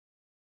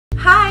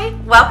Hi,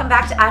 welcome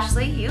back to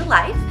Ashley You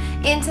Life.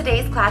 In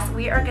today's class,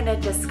 we are going to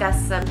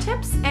discuss some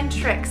tips and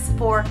tricks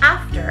for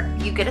after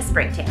you get a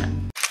spray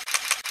tan.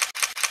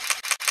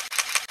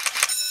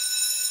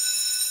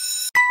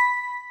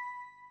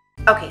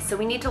 Okay, so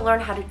we need to learn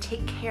how to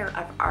take care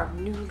of our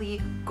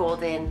newly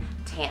golden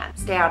tan.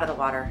 Stay out of the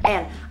water.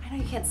 And I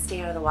know you can't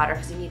stay out of the water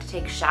because you need to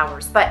take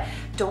showers, but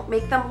don't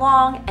make them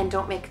long and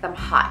don't make them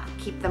hot.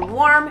 Keep them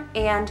warm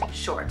and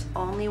short.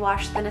 Only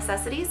wash the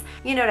necessities.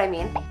 You know what I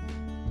mean?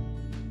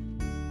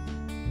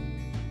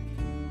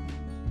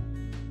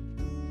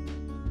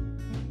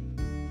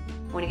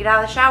 When you get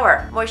out of the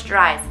shower,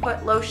 moisturize,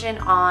 put lotion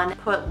on,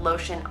 put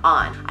lotion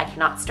on. I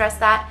cannot stress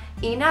that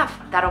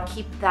enough. That'll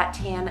keep that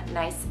tan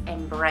nice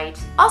and bright.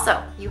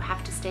 Also, you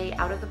have to stay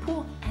out of the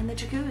pool and the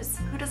jacuzzi.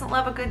 Who doesn't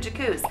love a good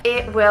jacuzzi?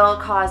 It will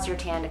cause your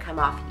tan to come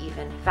off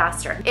even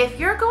faster. If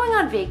you're going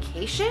on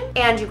vacation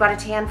and you got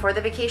a tan for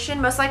the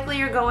vacation, most likely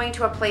you're going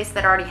to a place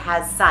that already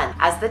has sun.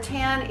 As the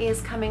tan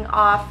is coming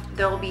off,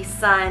 there'll be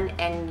sun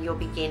and you'll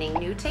be gaining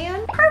new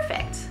tan.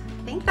 Perfect.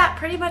 I think that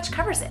pretty much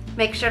covers it.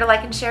 Make sure to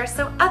like and share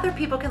so other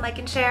people can like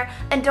and share,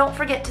 and don't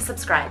forget to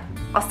subscribe.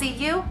 I'll see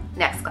you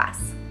next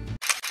class.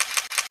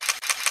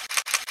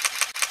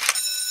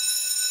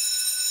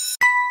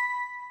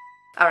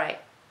 All right,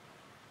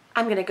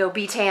 I'm gonna go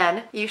be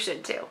tan. You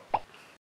should too.